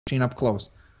up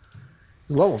close.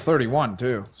 He's level 31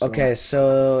 too. So. Okay,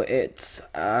 so it's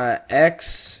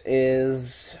X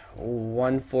is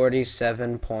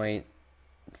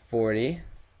 147.40.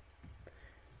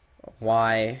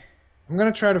 Y. I'm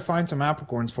gonna try to find some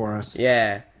apricorns for us.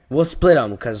 Yeah, we'll split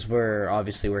them because we're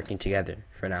obviously working together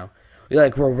for now.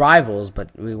 We're rivals,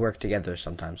 but we work together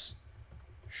sometimes.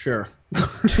 Sure.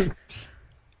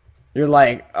 You're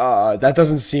like, that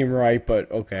doesn't seem right,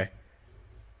 but okay.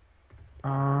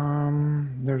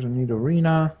 There's a neat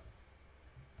arena.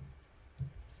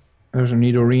 There's a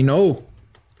neat arena. Oh.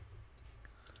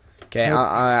 Okay,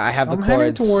 I have the I'm cords.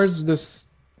 heading towards this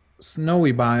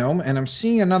snowy biome, and I'm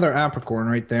seeing another apricorn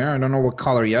right there. I don't know what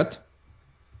color yet.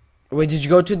 Wait, did you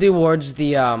go towards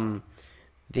the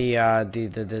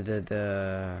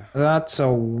That's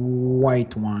a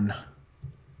white one.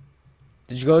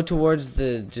 Did you go towards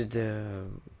the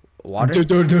water?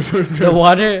 The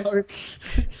water?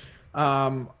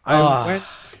 I went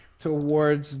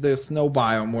towards the snow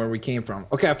biome where we came from.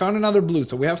 Okay, I found another blue,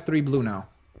 so we have 3 blue now.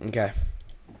 Okay.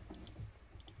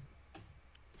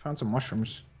 Found some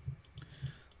mushrooms.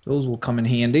 Those will come in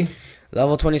handy.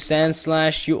 Level 20 sand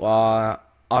slash you are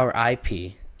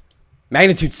RIP.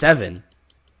 Magnitude 7.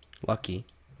 Lucky.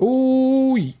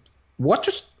 Ooh, what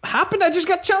just happened? I just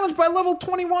got challenged by level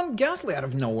 21 Ghastly out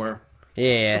of nowhere.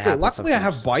 Yeah. Okay, luckily I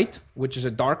have Bite, which is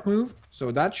a dark move,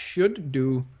 so that should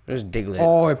do. There's Diglett.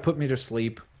 Oh, it put me to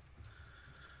sleep.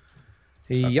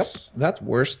 Sucks. Yep, that's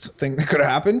worst thing that could have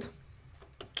happened.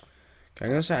 Can I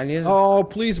go say I need? Oh,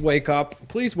 please wake up!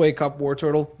 Please wake up, War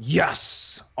Turtle.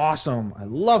 Yes, awesome. I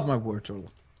love my War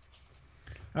Turtle.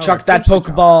 Chuck that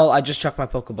Pokeball. I just chucked my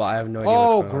Pokeball. I have no idea.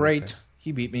 Oh, what's going great! on. Okay.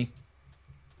 He beat me.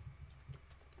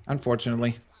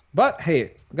 Unfortunately, but hey,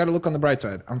 I gotta look on the bright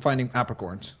side. I'm finding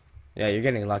apricorns. Yeah, you're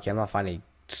getting lucky. I'm not finding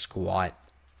squat.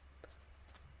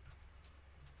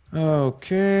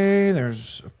 Okay,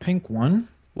 there's a pink one.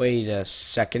 Wait a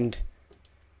second.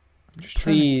 I'm just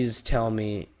Please tell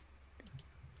me.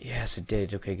 Yes, it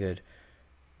did. Okay, good.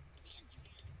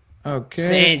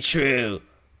 Okay. Sandshrew.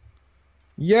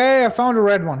 Yay! I found a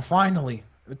red one finally.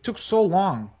 It took so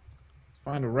long.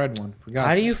 Find a red one. How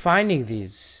are you finding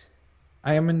these?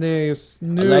 I am in the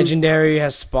new... A legendary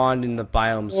has spawned in the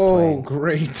biomes. Oh,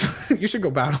 great! You should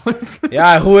go battle it. Yeah,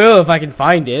 I will if I can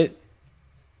find it.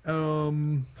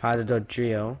 Find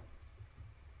Trio.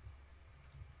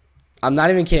 I'm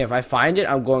not even kidding. If I find it,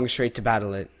 I'm going straight to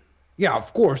battle it. Yeah,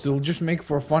 of course. It'll just make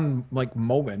for a fun,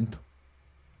 moment.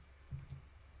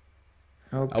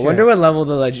 Okay. I wonder what level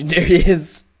the legendary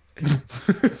is.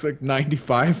 It's like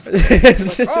 95.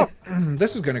 It's like, oh,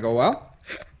 this is gonna go well.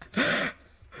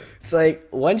 It's like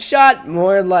one shot,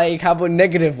 more like how about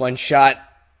negative one shot?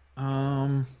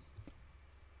 I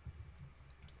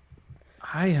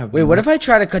have. Wait, what if I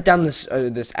try to cut down this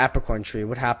apricorn tree?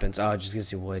 What happens? Oh, it just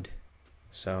gives you wood.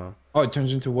 So. Oh, it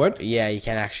turns into wood? Yeah, you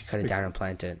can't actually cut it down and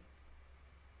plant it.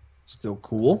 Still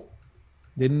cool.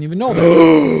 Didn't even know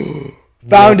that.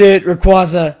 Found it,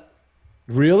 Rayquaza.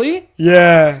 Really?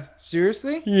 Yeah.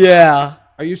 Seriously? Yeah.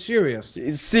 Are you serious?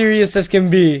 It's serious as can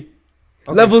be.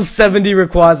 Okay. Level 70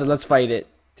 Rayquaza. Let's fight it.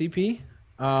 TP?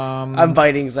 I'm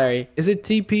fighting, sorry. Is it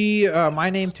TP my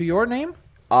name to your name?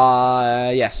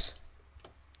 Yes.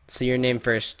 So your name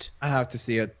first. I have to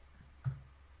see it.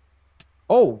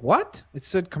 Oh, what? It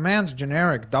said commands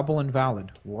generic, double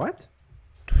invalid. What?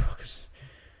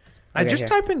 I just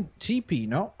type in TP,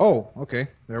 no? Oh, okay.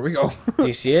 There we go. Do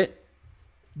you see it?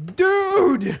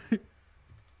 Dude!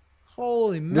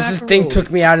 Holy This thing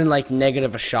took me out in like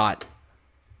negative a shot.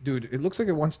 Dude, it looks like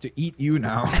it wants to eat you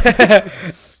now.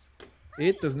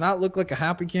 It does not look like a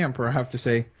happy camper, I have to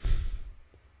say.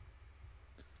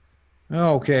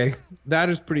 Okay. That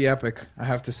is pretty epic, I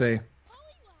have to say.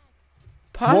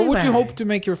 What would you hope to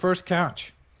make your first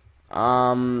catch?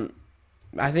 I'm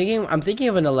thinking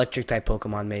of an electric type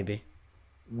Pokemon maybe.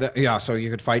 Yeah, so you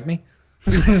could fight me?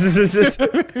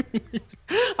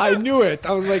 I knew it.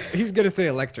 I was like, he's gonna say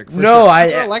electric. No,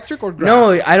 sure. Electric or grass?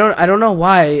 No, I don't know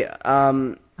why.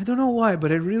 I don't know why,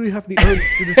 but I really have the urge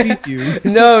to defeat you.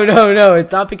 No.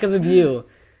 It's not because of you.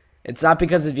 It's not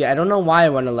because of you. I don't know why I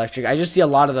want electric. I just see a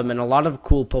lot of them, and a lot of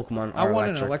cool Pokemon are I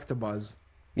want electric. an Electabuzz.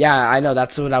 Yeah, I know.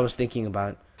 That's what I was thinking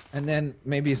about. And then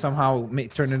maybe somehow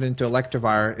turn it into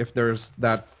Electivire if there's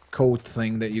that coat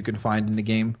thing that you can find in the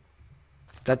game.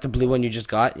 Is that the blue one you just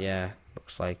got? Yeah,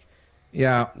 looks like.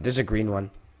 Yeah. There's a green one.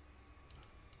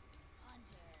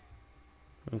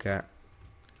 Okay.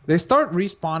 They start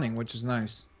respawning, which is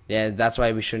nice. Yeah, that's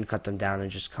why we shouldn't cut them down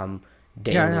and just come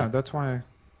daily. Yeah, that's why,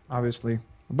 obviously.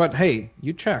 But hey,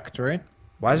 you checked, right?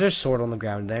 Why is there a sword on the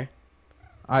ground there?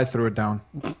 I threw it down.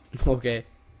 Okay.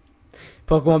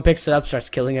 Pokemon picks it up, starts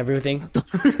killing everything.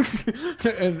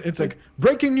 And it's like,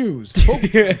 breaking news.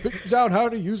 Pokemon figures out how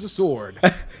to use a sword.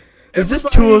 There's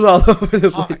just tools all over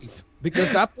the place.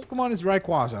 Because that Pokemon is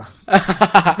Rayquaza.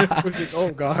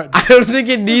 Oh, God. I don't think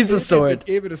it needs a sword.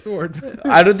 Gave it a sword.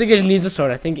 I don't think it needs a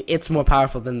sword. I think it's more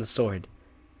powerful than the sword.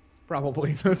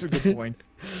 Probably. That's a good point.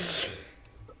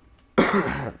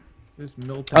 This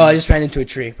Milton. Oh, I just ran into a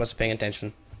tree. Wasn't paying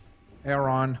attention.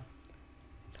 Aeron.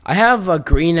 I have a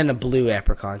green and a blue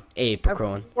Apricorn.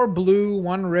 Apricorn. 4 blue,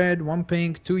 1 red, 1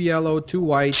 pink, 2 yellow, 2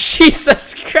 white.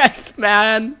 Jesus Christ,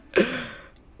 man.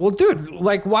 Well, dude,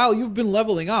 like, while you've been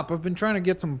leveling up, I've been trying to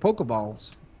get some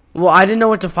Pokeballs. Well, I didn't know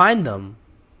where to find them.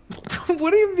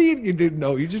 What do you mean you didn't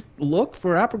know? You just look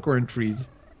for Apricorn trees.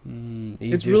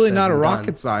 It's really not a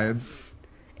rocket science.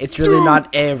 It's really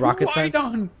not a rocket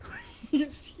science?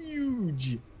 He's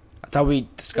huge. I thought we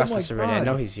discussed this already. God. I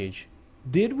know he's huge.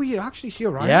 Did we actually see a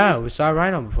Rhino? Yeah, we saw a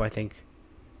Rhino before, I think.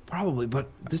 Probably, but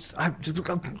this...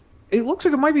 it looks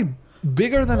like it might be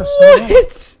bigger than a Snorlax.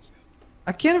 What?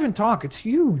 I can't even talk. It's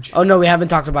huge. Oh, no, we haven't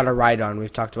talked about a Rhydon.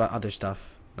 We've talked about other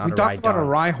stuff. We talked about a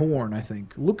Rhyhorn, I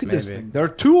think. Look at this thing. There are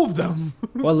 2 of them.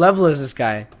 What level is this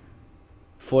guy?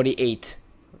 48.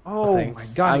 Oh, my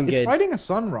God. It's fighting a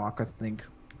Sunrock, I think.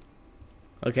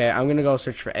 Okay, I'm going to go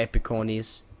search for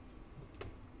Epicornies.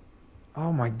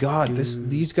 Oh my God,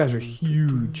 these guys are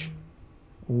huge.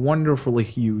 Wonderfully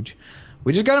huge.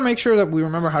 We just gotta make sure that we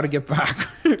remember how to get back.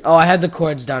 Oh, I had the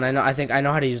cords done. I know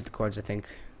how to use the cords, I think.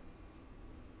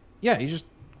 Yeah, you just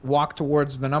walk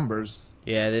towards the numbers.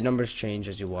 Yeah, the numbers change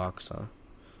as you walk, so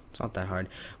it's not that hard.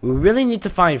 We really need to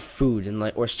find food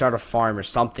and or start a farm or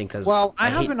something, cuz I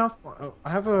have enough. I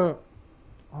have a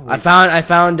I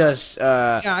found us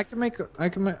yeah, I can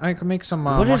make some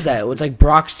what is that? It's like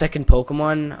Brock's second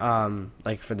Pokemon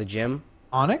like for the gym.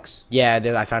 Onyx? Yeah,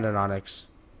 I found an Onyx.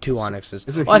 2 Onyxes.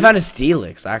 I found a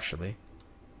Steelix actually.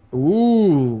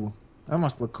 Ooh, that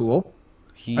must look cool.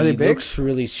 Are they big? He looks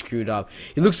really screwed up.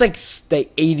 He looks like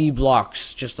 80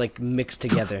 blocks just like mixed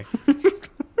together.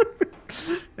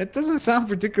 It doesn't sound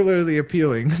particularly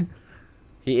appealing.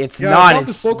 It's not.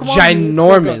 It's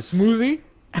ginormous. Like smoothie?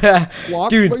 Blocks,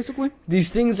 dude, basically? These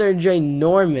things are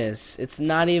ginormous. It's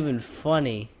not even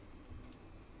funny.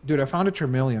 Dude, I found a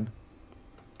Charmeleon.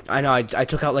 I know. I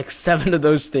took out like 7 of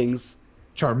those things.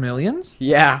 Charmeleons?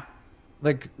 Yeah.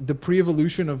 Like the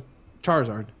pre-evolution of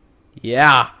Charizard.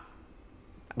 Yeah.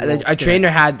 Well, a trainer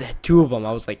had 2 of them.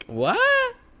 I was like, what?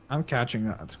 I'm catching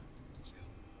that.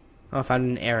 Oh, I found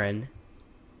an Aaron.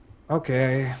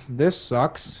 Okay, this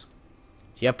sucks.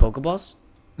 Do you have Pokeballs?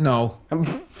 No.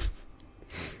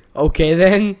 Okay,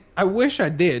 then. I wish I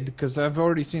did, because I've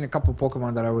already seen a couple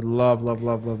Pokemon that I would love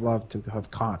to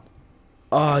have caught.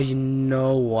 Oh, you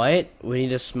know what? We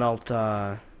need to smelt,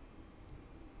 Yeah,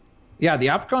 the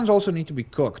Apricorns also need to be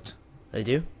cooked. They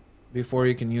do? Before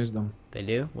you can use them. They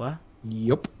do? What?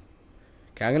 Yup.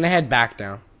 Okay, I'm gonna head back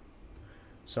now.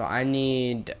 So I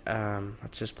need,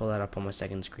 let's just pull that up on my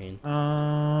second screen.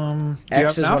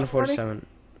 X is 147.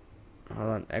 Hold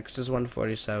on, X is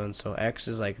 147, so X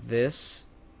is like this.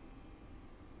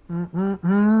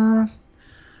 I'm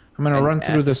gonna run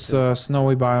through this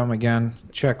snowy biome again.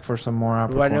 Check for some more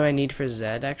Apricorn. What do I need for Z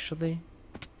actually?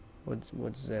 What's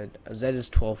Z? Z is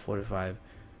 1245.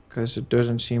 Because it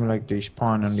doesn't seem like they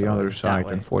spawn on the other side,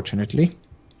 unfortunately.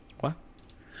 What?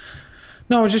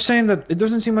 No, I was just saying that it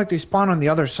doesn't seem like they spawn on the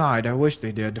other side. I wish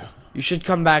they did. You should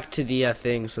come back to the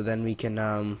thing so then we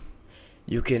can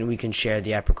we can share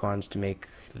the Apricorns to make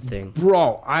the thing.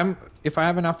 Bro, if I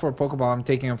have enough for a Pokeball, I'm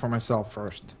taking them for myself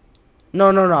first. No.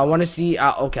 I want to see.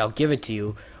 Okay, I'll give it to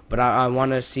you, but I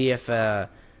want to see if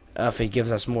it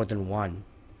gives us more than 1.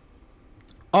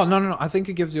 Oh no! I think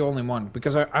it gives you only 1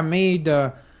 because I made. I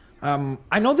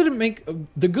know that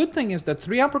the good thing is that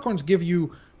 3 Apricorns give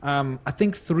you I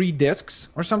think 3 discs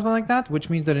or something like that, which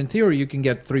means that in theory you can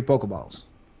get 3 Pokeballs.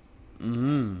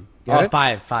 Oh,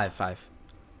 5.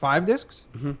 5 discs?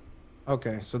 Mm-hmm.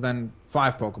 Okay, so then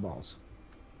 5 Pokeballs.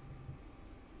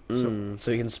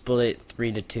 So you can split it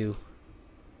 3 to 2.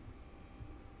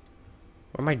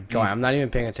 Where am I going? I'm not even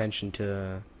paying attention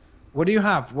to. What do you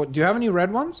have? Do you have any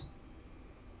red ones?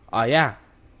 Yeah.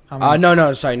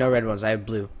 No, sorry, no red ones. I have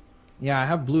blue. Yeah, I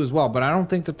have blue as well, but I don't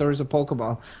think that there is a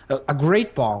Pokeball. A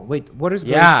Great Ball. Wait, what is?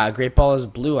 Yeah, a Great Ball is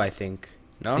blue, I think.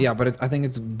 No. Yeah, but I think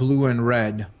it's blue and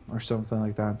red or something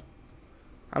like that.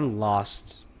 I'm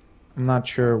lost. I'm not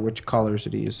sure which colors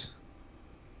it is.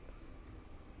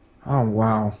 Oh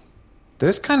wow,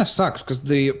 this kind of sucks because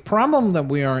the problem that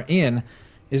we are in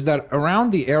is that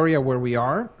around the area where we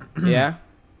are, yeah,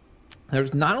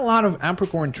 there's not a lot of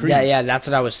Apricorn trees. Yeah, that's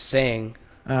what I was saying.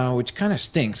 which kind of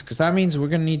stinks because that means we're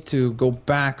gonna need to go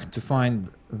back to find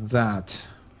that.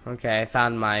 Okay, I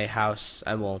found my house.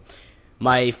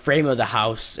 My frame of the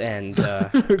house, and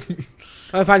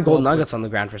I found gold nuggets on the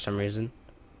ground for some reason.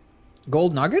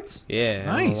 Gold nuggets? Yeah, Nice.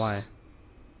 I don't know why.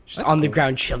 Just That's on the cool.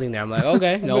 ground chilling there. I'm like,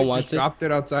 okay, no Somebody one wants just it. dropped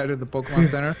it outside of the Pokemon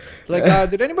Center. Like,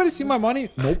 did anybody see my money?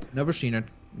 Nope, never seen it.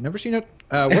 Never seen it.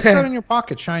 What's that in your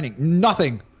pocket shining?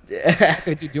 Nothing.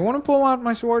 Okay, do you want to pull out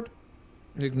my sword?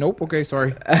 Like, nope. Okay,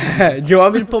 sorry. Do you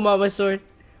want me to pull out my sword?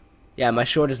 Yeah, my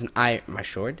sword is an iron. My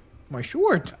sword? My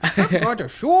sword. I've got a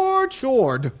sword.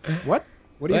 What?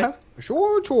 What do you What? have? A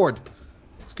sword.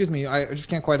 Excuse me. I just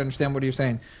can't quite understand what you're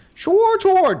saying. Sword.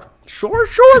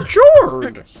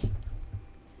 Sword.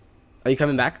 Are you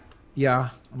coming back? Yeah,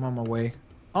 I'm on my way.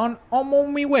 I'm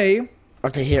on my way.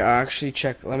 Okay, here, I'll actually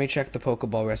check. Let me check the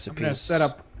Pokeball recipes. I'm gonna set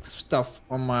up stuff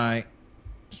on my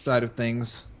side of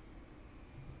things.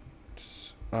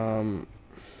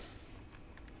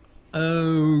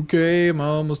 Okay, I'm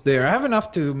almost there. I have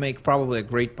enough to make probably a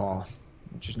great ball,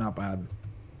 which is not bad.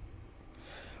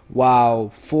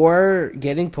 Wow,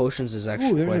 getting potions is Ooh,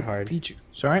 actually there's quite a hard. Pichu.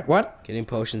 Sorry, what? Getting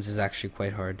potions is actually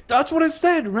quite hard. That's what I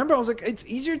said. Remember, I was like, it's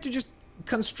easier to just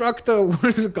construct a what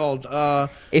is it called?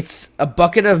 It's a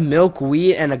bucket of milk,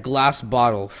 wheat, and a glass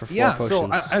bottle for 4 Yeah. potions.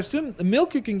 So I assume the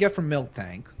milk you can get from milk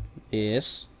tank,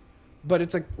 Yes. but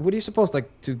it's like, what are you supposed like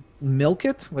to milk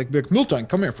it? Like, be like milk tank,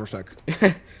 come here for a sec.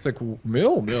 It's like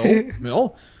milk time.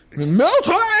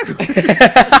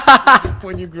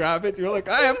 When you grab it, you're like,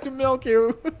 I have to milk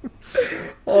you.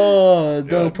 Oh,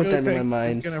 don't put Milk that in my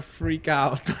tank mind. is gonna freak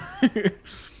out.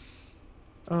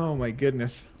 Oh my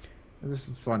goodness, this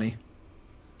is funny.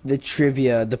 The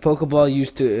trivia: the Pokeball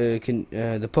used to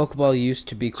the Pokeball used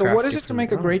to be crafted. So what is it to from-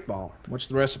 make a great ball? What's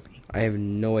the recipe? I have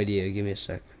no idea. Give me a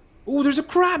sec. Oh, there's a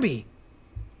Krabby.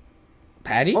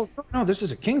 Patty? Oh no, this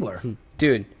is a Kingler.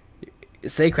 Dude,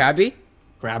 say Krabby?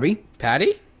 Krabby,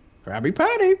 Patty? Krabby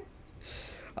Patty.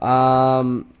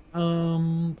 Um,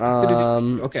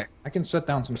 Okay, I can set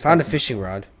down some found a stuff. fishing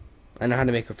rod. I know how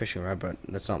to make a fishing rod, but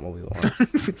that's not what we want.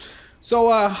 So,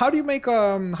 how do you make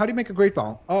a great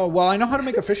ball? Oh, well, I know how to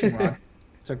make a fishing rod.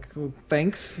 It's like,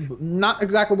 thanks. Not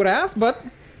exactly what I asked, but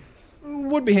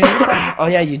would be handy. Oh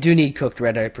yeah, you do need cooked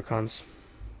red apricons.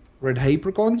 Red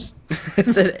apricons. I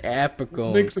said Let's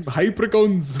apricons. make some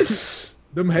apricons.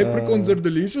 Them apricons are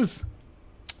delicious.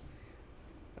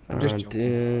 Just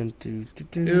joking.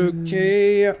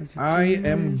 Okay, I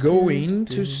am going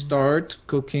to start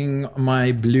cooking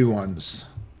my blue ones.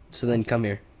 So then come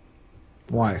here,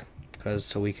 Why?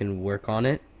 so we can work on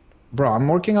it. Bro, I'm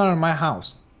working on it in my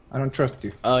house. I don't trust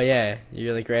you. Oh yeah,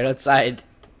 you're like right outside.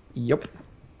 Yep.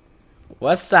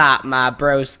 What's up, my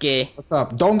broski? What's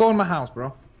up? Don't go in my house,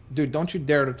 bro. Dude, don't you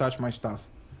dare to touch my stuff.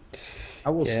 I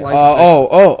will Yeah. slice it.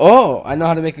 Oh! I know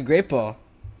how to make a great ball.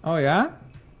 Oh, yeah?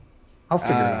 I'll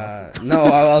figure it out. No,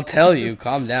 I'll tell you.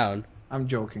 Calm down. I'm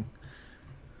joking.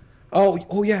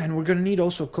 Oh yeah, and we're gonna need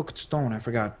also cooked stone. I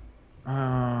forgot. So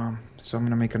I'm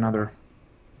gonna make another.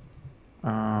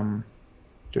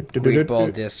 Great ball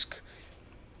disc.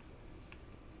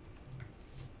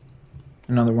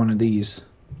 Another one of these.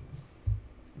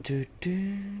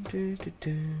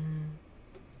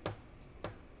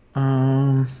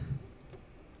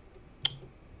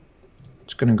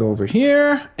 Just gonna go over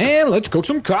here and let's cook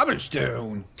some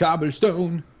cobblestone.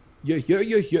 Cobblestone.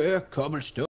 Yeah, cobblestone.